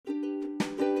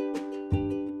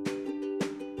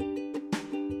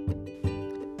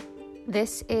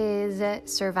This is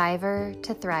Survivor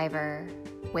to Thriver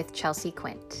with Chelsea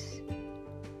Quint.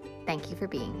 Thank you for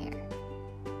being here.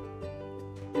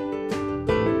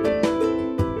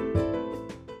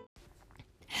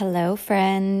 Hello,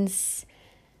 friends.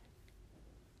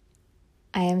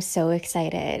 I am so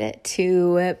excited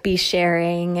to be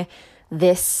sharing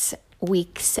this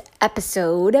week's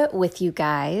episode with you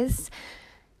guys.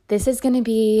 This is going to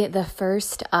be the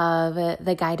first of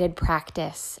the guided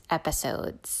practice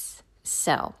episodes.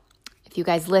 So, if you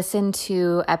guys listened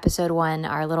to episode 1,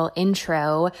 our little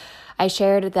intro, I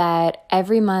shared that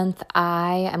every month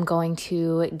I am going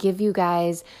to give you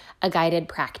guys a guided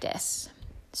practice.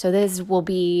 So this will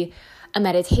be a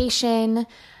meditation,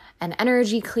 an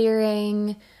energy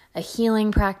clearing, a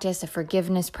healing practice, a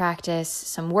forgiveness practice,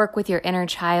 some work with your inner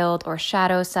child or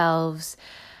shadow selves,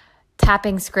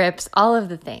 tapping scripts, all of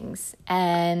the things.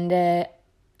 And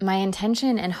my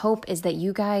intention and hope is that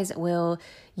you guys will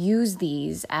use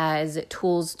these as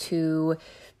tools to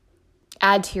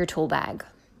add to your tool bag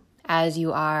as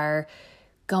you are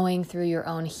going through your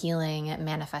own healing,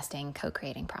 manifesting,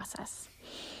 co-creating process.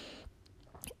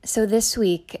 So this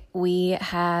week we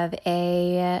have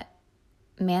a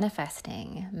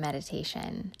manifesting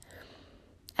meditation,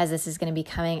 as this is going to be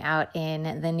coming out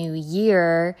in the new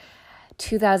year,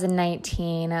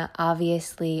 2019.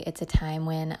 Obviously, it's a time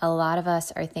when a lot of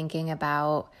us are thinking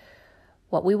about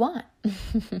what we want,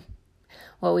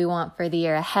 what we want for the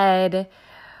year ahead,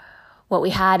 what we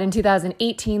had in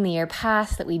 2018, the year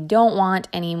past, that we don't want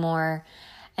anymore.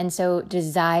 And so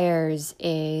desires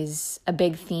is a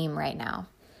big theme right now.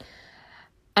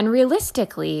 And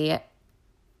realistically,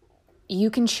 you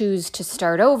can choose to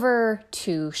start over,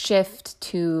 to shift,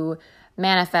 to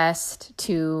manifest,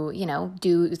 to,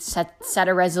 set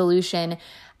a resolution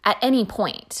at any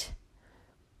point.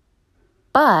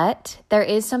 But there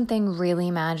is something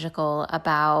really magical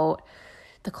about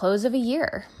the close of a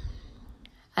year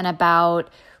and about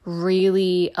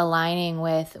really aligning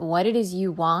with what it is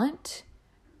you want,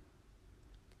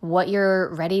 what you're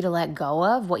ready to let go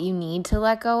of, what you need to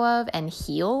let go of and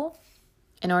heal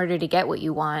in order to get what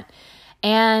you want.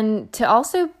 And to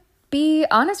also be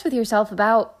honest with yourself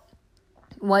about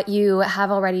what you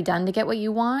have already done to get what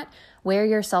you want, where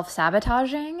you're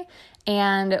self-sabotaging,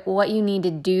 and what you need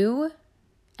to do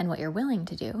and what you're willing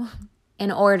to do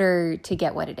in order to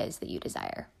get what it is that you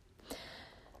desire.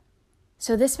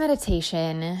 So this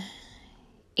meditation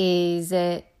is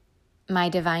my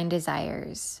Divine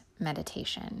Desires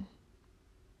meditation.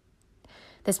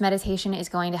 This meditation is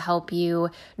going to help you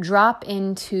drop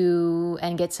into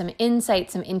and get some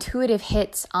insight, some intuitive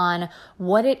hits on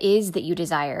what it is that you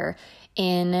desire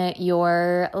in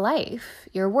your life,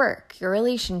 your work, your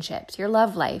relationships, your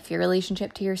love life, your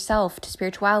relationship to yourself, to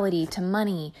spirituality, to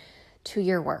money, to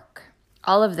your work.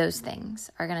 All of those things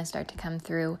are going to start to come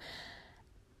through.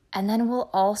 And then we'll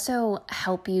also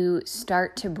help you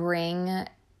start to bring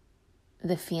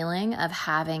the feeling of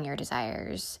having your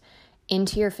desires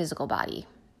into your physical body.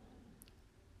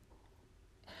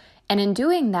 And in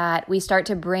doing that, we start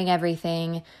to bring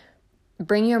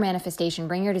your manifestation,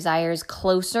 bring your desires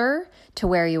closer to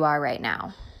where you are right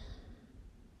now.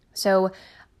 So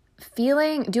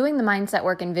doing the mindset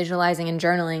work and visualizing and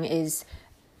journaling is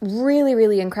really,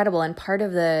 really incredible and part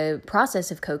of the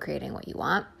process of co-creating what you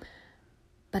want.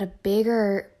 But a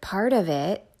bigger part of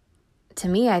it, to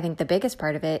me, I think the biggest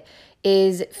part of it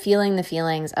is feeling the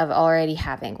feelings of already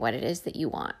having what it is that you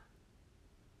want.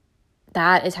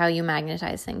 That is how you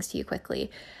magnetize things to you quickly.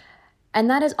 And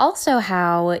that is also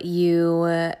how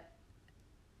you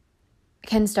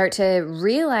can start to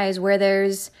realize where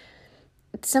there's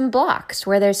some blocks,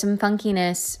 where there's some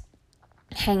funkiness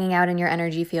hanging out in your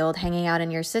energy field, hanging out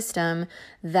in your system,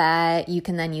 that you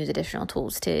can then use additional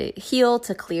tools to heal,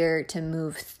 to clear, to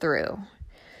move through.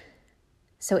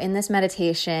 So in this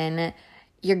meditation,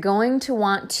 you're going to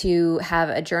want to have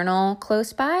a journal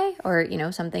close by, or,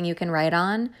 something you can write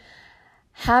on.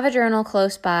 Have a journal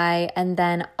close by, and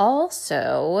then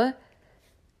also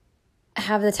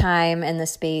have the time and the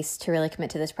space to really commit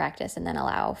to this practice, and then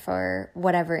allow for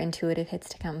whatever intuitive hits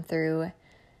to come through.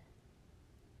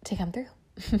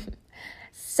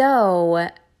 So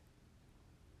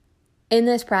in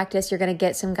this practice, you're going to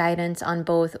get some guidance on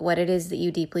both what it is that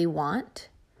you deeply want,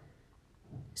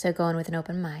 so go in with an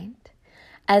open mind,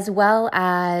 as well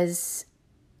as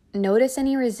notice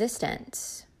any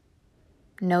resistance.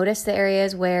 Notice the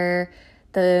areas where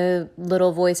the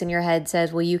little voice in your head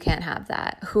says, well, you can't have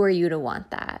that. Who are you to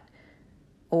want that?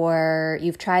 Or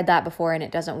you've tried that before and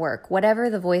it doesn't work.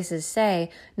 Whatever the voices say,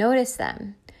 notice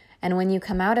them. And when you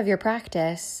come out of your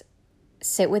practice,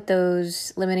 sit with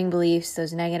those limiting beliefs,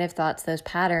 those negative thoughts, those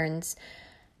patterns,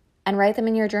 and write them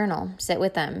in your journal. Sit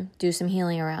with them. Do some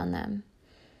healing around them.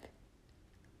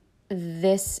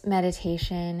 This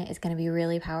meditation is going to be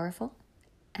really powerful,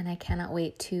 and I cannot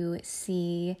wait to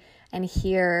see and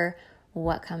hear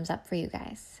what comes up for you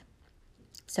guys.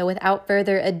 So without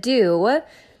further ado,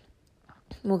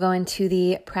 we'll go into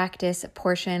the practice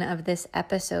portion of this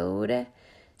episode.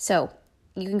 So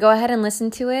you can go ahead and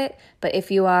listen to it, but if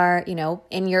you are,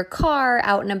 in your car,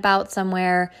 out and about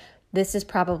somewhere, this is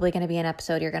probably going to be an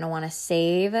episode you're going to want to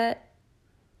save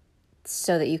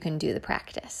so that you can do the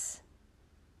practice.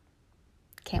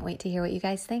 Can't wait to hear what you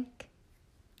guys think.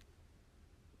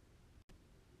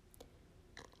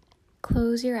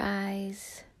 Close your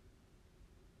eyes.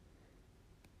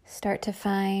 Start to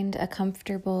find a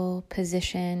comfortable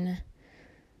position,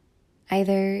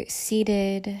 either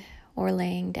seated or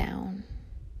laying down.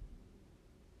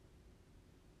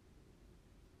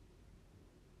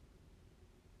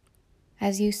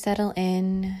 As you settle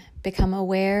in, become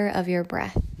aware of your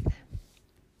breath.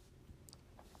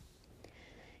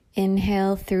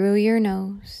 Inhale through your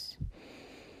nose.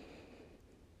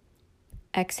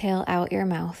 Exhale out your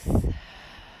mouth.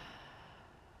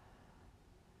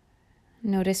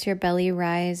 Notice your belly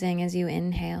rising as you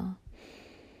inhale,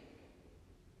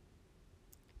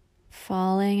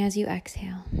 falling as you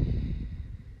exhale.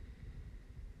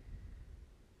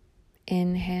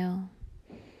 Inhale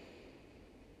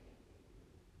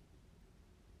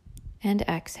and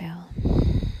exhale.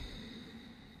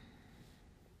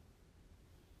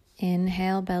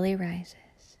 Inhale, belly rises.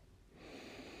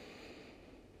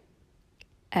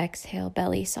 Exhale,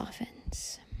 belly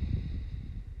softens.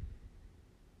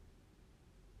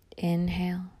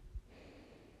 Inhale.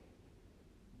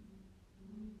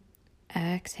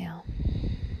 Exhale.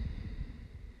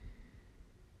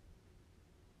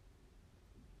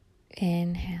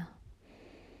 Inhale.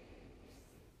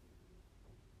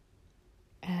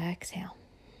 Exhale.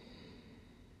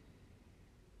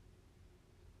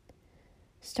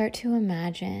 Start to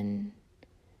imagine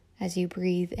as you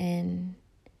breathe in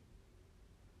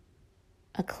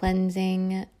a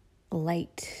cleansing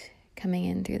light coming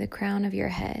in through the crown of your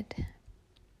head.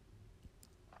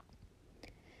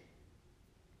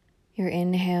 Your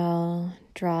inhale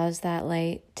draws that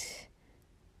light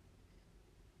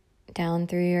down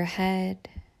through your head,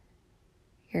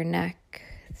 your neck,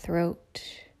 throat,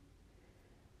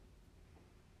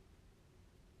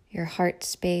 your heart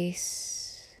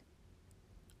space,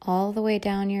 all the way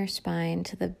down your spine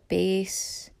to the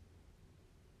base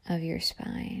of your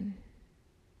spine.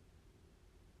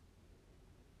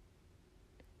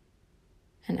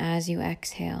 And as you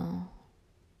exhale,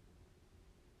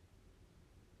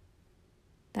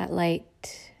 that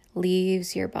light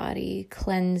leaves your body,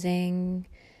 cleansing,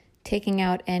 taking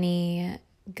out any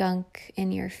gunk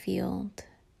in your field,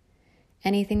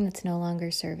 anything that's no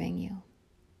longer serving you.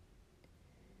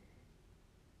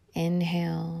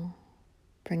 Inhale,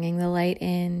 bringing the light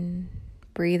in,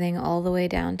 breathing all the way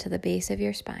down to the base of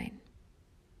your spine.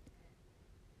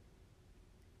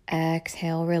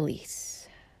 Exhale, release.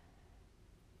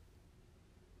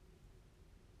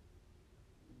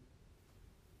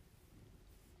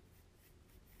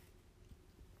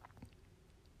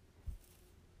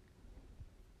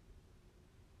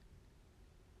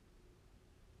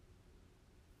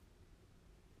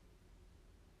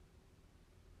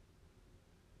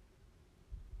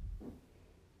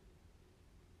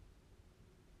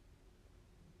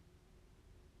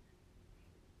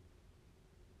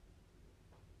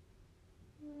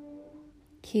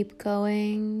 Keep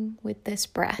going with this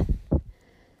breath.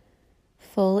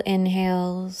 Full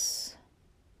inhales,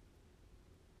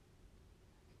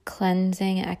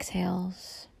 cleansing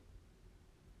exhales.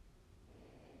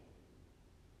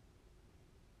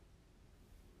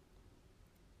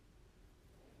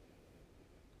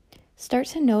 Start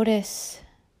to notice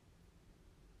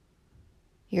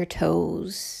your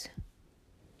toes.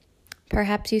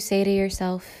 Perhaps you say to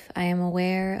yourself, I am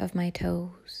aware of my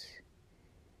toes.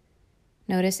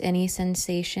 Notice any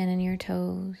sensation in your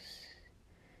toes,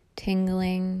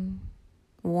 tingling,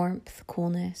 warmth,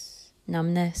 coolness,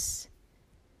 numbness.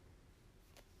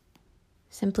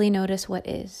 Simply notice what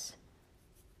is.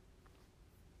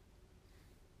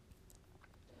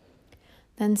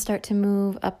 Then start to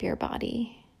move up your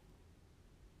body.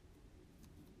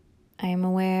 I am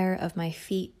aware of my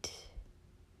feet.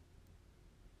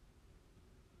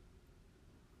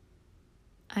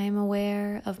 I am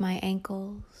aware of my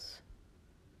ankles.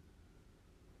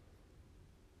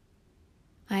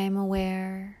 I am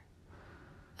aware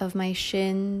of my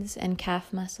shins and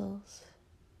calf muscles,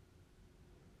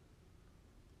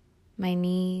 my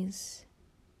knees,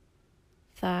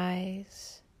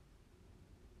 thighs,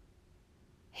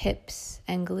 hips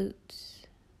and glutes.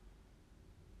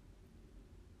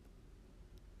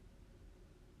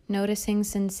 Noticing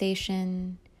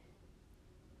sensation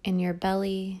in your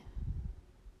belly,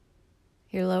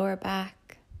 your lower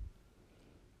back,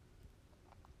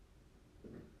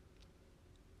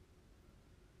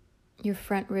 your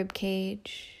front rib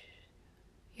cage,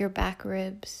 your back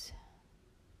ribs,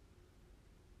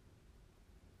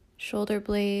 shoulder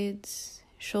blades,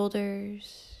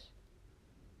 shoulders,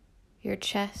 your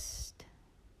chest,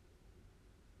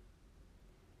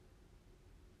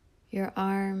 your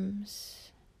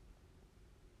arms.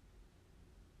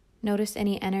 Notice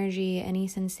any energy, any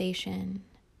sensation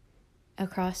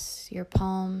across your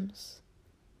palms,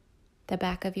 the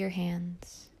back of your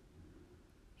hands,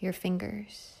 your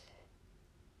fingers.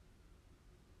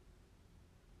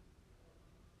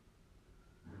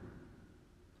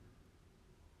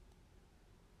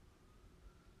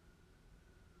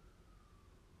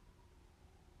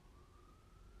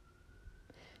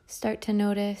 Start to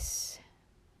notice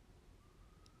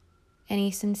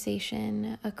any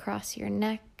sensation across your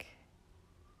neck,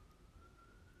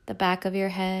 the back of your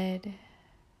head,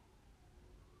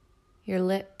 your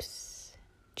lips,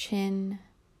 chin,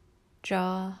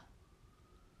 jaw,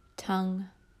 tongue,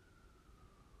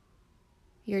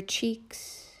 your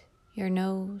cheeks, your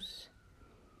nose,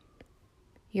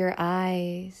 your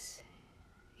eyes,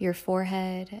 your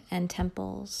forehead and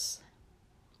temples.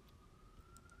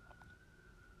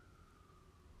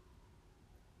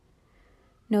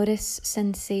 Notice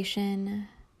sensation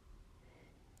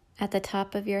at the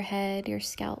top of your head, your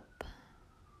scalp.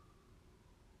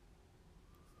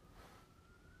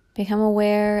 Become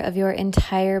aware of your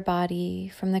entire body,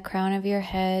 from the crown of your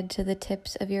head to the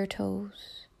tips of your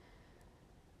toes.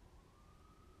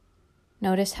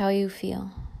 Notice how you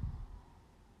feel.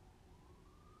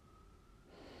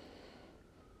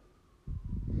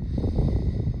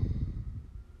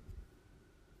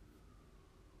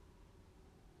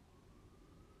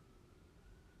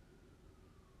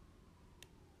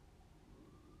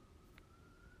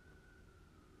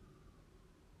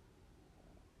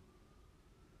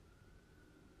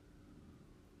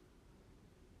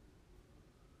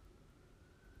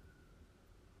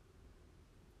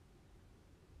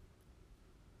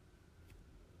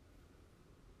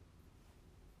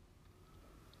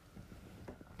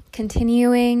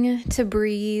 Continuing to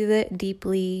breathe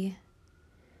deeply,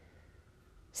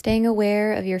 staying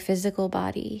aware of your physical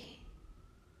body.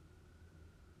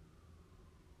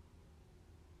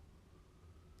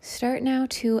 Start now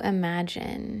to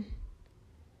imagine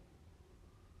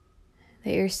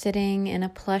that you're sitting in a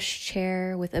plush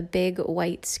chair with a big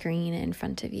white screen in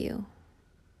front of you.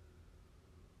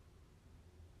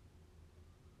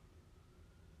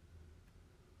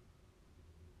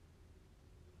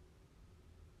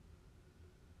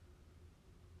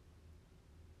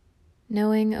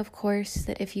 Knowing, of course,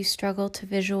 that if you struggle to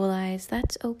visualize,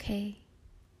 that's okay.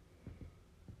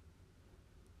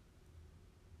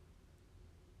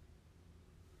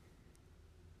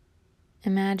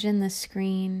 Imagine the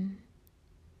screen.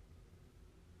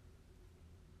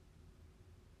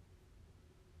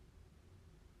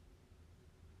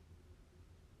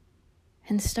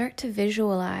 And start to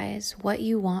visualize what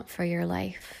you want for your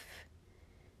life.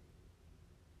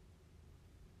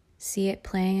 See it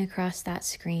playing across that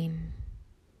screen.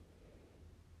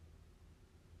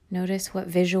 Notice what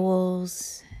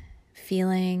visuals,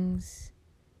 feelings,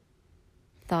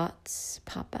 thoughts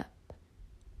pop up.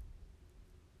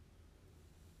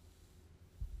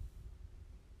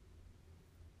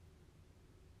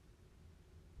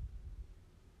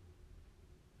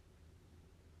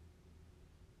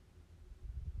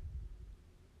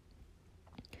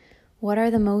 What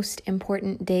are the most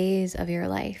important days of your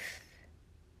life?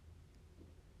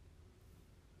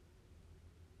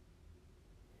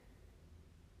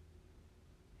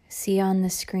 See on the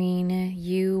screen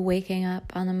you waking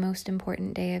up on the most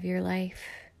important day of your life.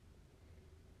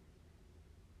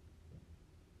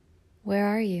 Where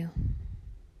are you?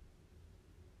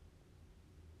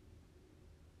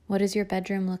 What does your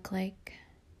bedroom look like?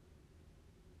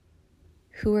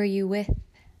 Who are you with?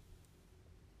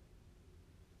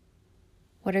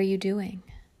 What are you doing?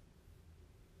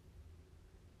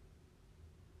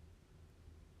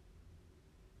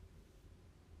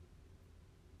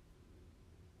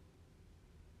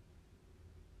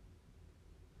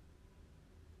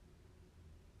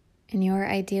 In your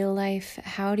ideal life,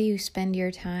 how do you spend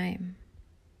your time?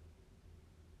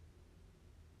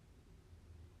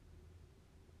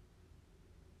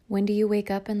 When do you wake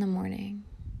up in the morning?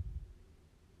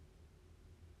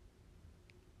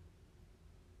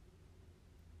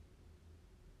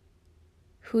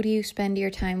 Who do you spend your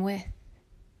time with?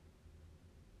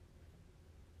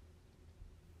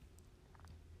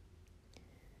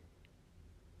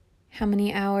 How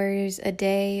many hours a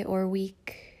day or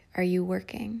week are you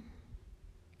working?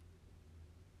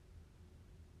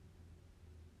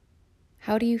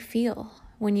 How do you feel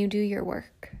when you do your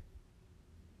work?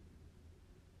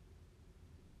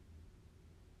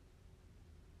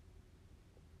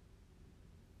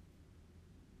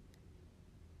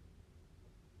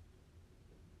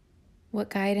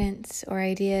 What guidance or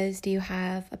ideas do you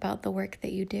have about the work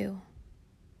that you do?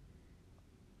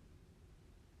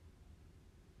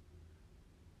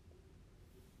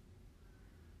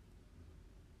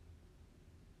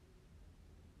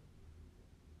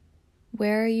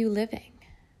 Where are you living?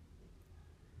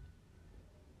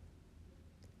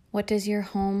 What does your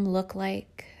home look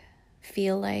like,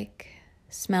 feel like,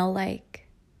 smell like?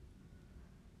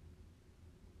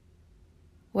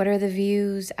 What are the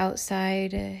views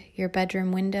outside your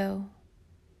bedroom window?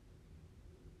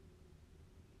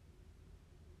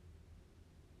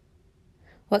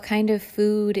 What kind of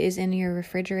food is in your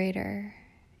refrigerator,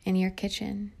 in your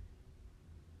kitchen?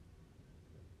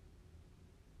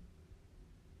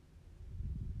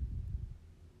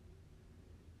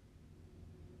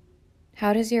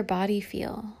 How does your body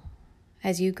feel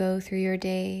as you go through your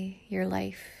day, your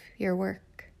life, your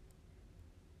work?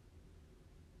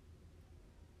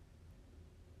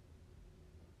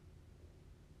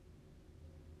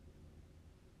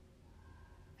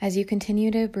 As you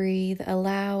continue to breathe,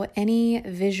 allow any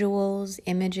visuals,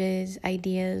 images,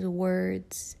 ideas,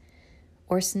 words,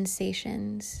 or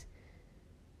sensations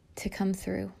to come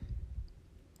through.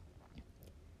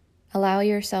 Allow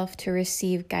yourself to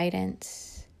receive guidance,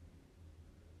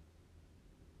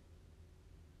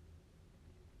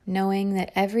 knowing that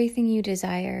everything you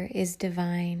desire is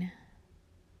divine,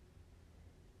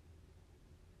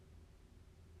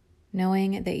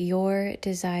 knowing that your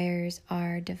desires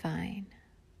are divine.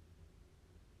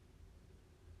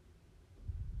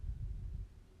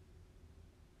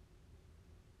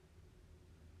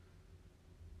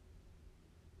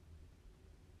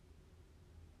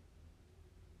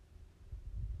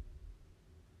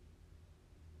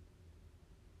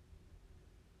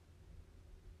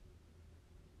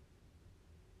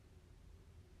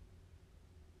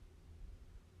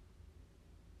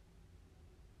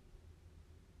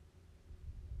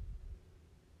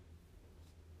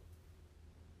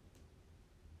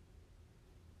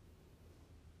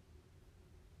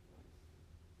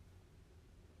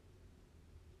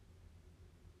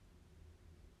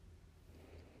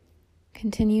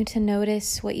 Continue to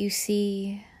notice what you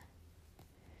see,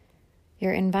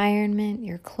 your environment,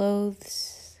 your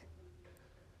clothes.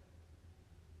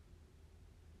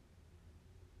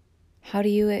 How do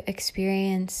you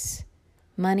experience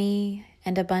money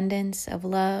and abundance of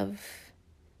love,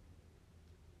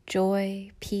 joy,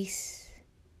 peace?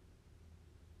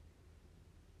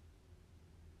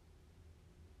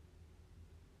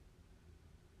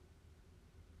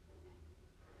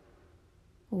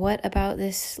 What about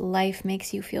this life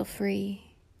makes you feel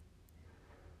free?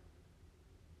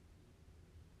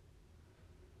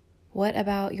 What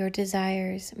about your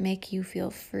desires make you feel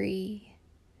free?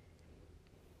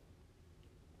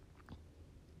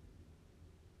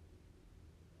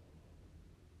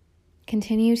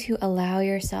 Continue to allow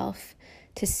yourself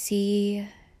to see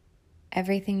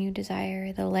everything you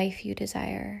desire, the life you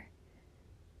desire.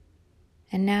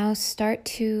 And now start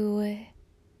to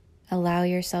allow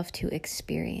yourself to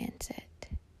experience it.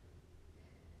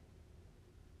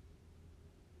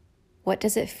 What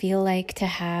does it feel like to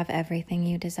have everything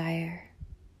you desire?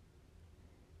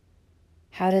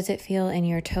 How does it feel in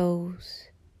your toes,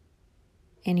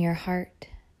 in your heart,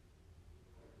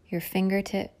 your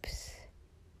fingertips?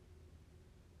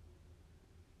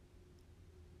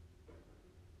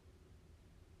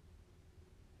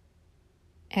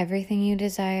 Everything you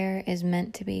desire is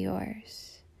meant to be yours.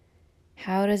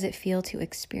 How does it feel to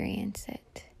experience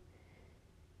it?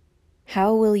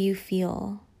 How will you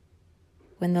feel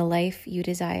when the life you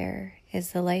desire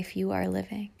is the life you are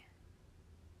living?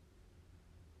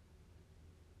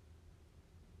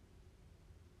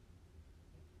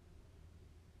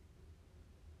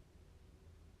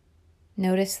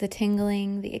 Notice the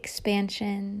tingling, the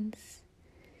expansions.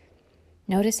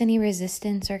 Notice any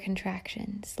resistance or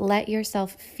contractions. Let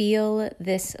yourself feel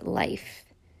this life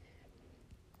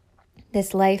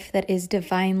that is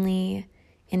divinely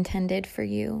intended for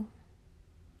you.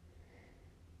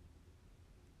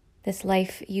 This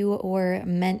life you were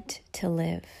meant to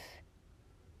live.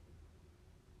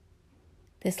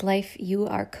 This life you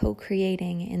are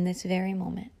co-creating in this very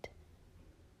moment.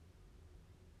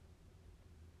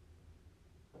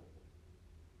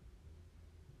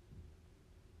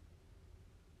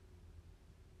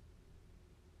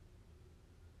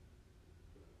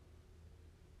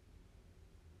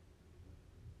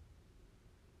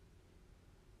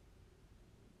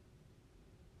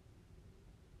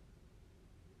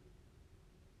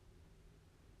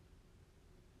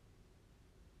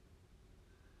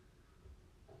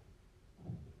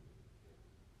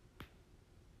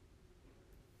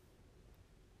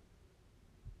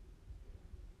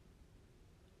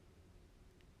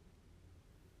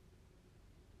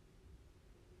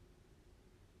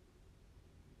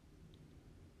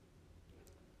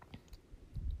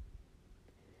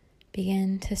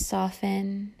 Begin to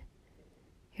soften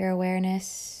your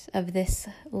awareness of this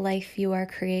life you are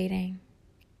creating.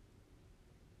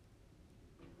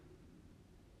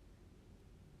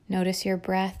 Notice your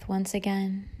breath once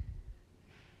again.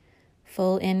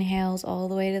 Full inhales all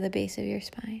the way to the base of your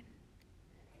spine.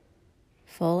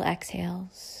 Full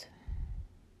exhales.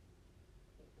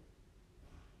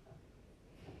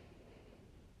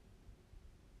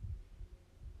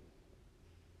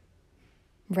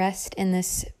 Rest in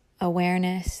this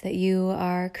awareness that you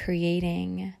are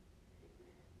creating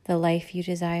the life you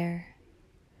desire,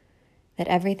 that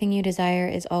everything you desire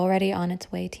is already on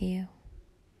its way to you.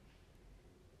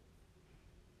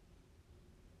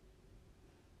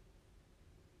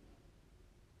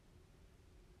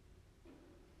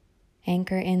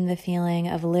 Anchor in the feeling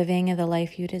of living the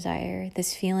life you desire,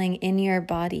 this feeling in your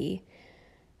body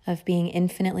of being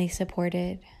infinitely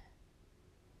supported,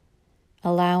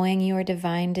 allowing your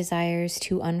divine desires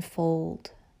to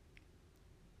unfold.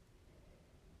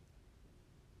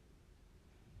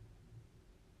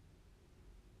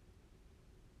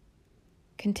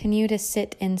 Continue to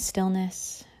sit in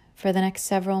stillness for the next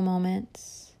several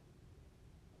moments.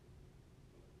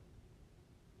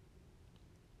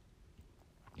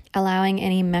 Allowing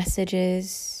any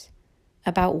messages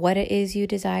about what it is you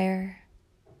desire,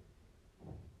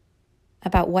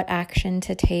 about what action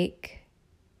to take,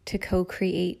 to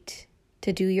co-create,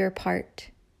 to do your part,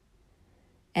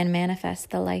 and manifest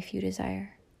the life you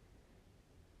desire.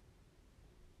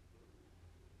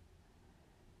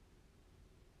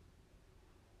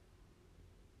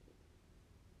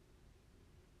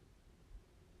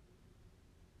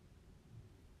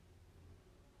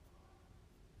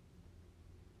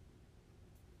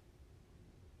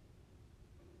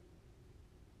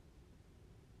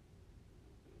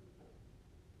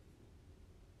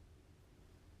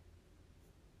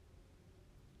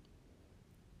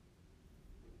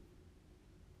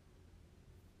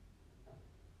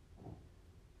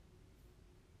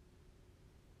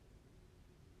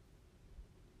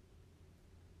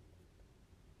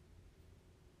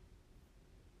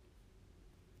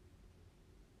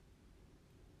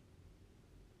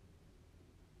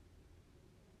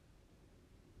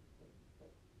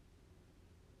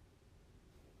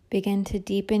 Begin to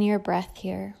deepen your breath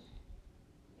here.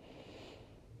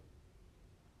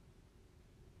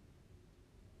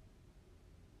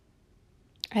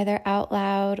 Either out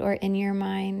loud or in your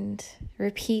mind,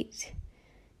 repeat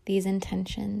these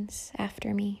intentions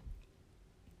after me.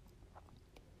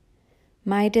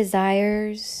 My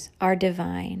desires are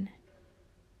divine.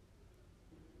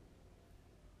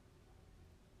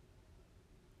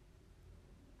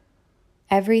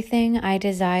 Everything I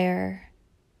desire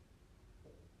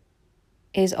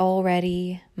is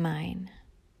already mine.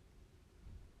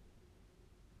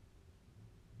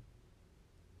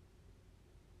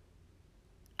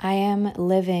 I am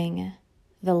living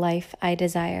the life I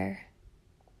desire.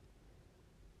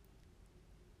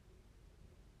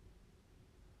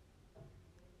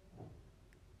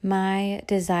 My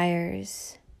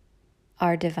desires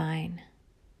are divine.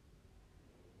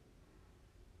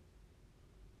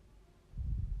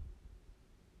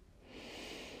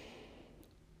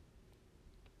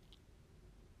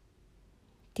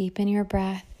 Deepen your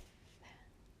breath.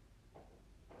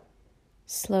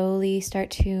 Slowly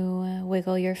start to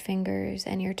wiggle your fingers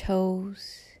and your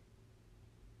toes.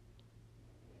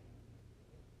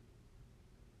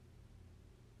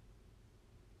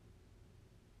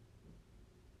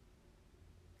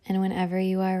 And whenever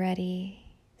you are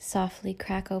ready, softly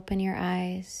crack open your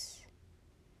eyes.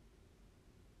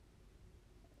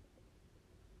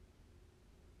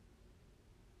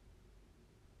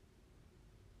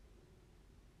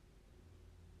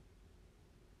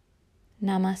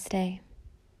 Namaste.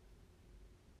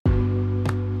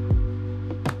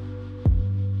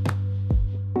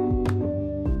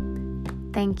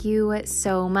 Thank you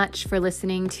so much for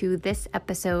listening to this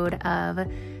episode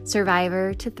of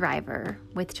Survivor to Thriver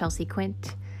with Chelsea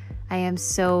Quint. I am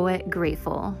so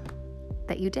grateful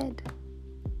that you did.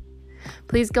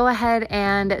 Please go ahead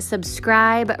and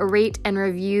subscribe, rate, and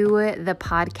review the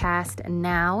podcast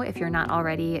now if you're not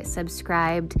already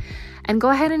subscribed. And go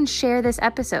ahead and share this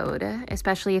episode,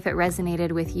 especially if it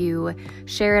resonated with you.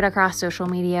 Share it across social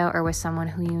media or with someone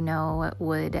who you know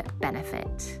would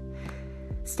benefit.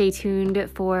 Stay tuned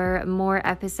for more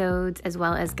episodes as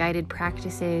well as guided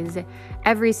practices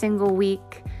every single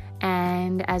week.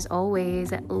 And as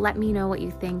always, let me know what you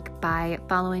think by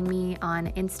following me on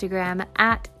Instagram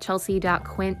at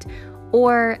chelsea.quint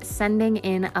or sending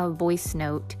in a voice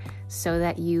note so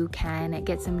that you can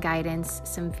get some guidance,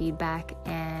 some feedback,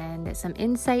 and some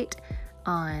insight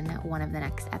on one of the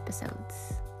next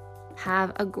episodes.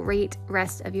 Have a great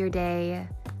rest of your day.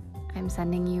 I'm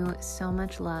sending you so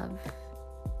much love.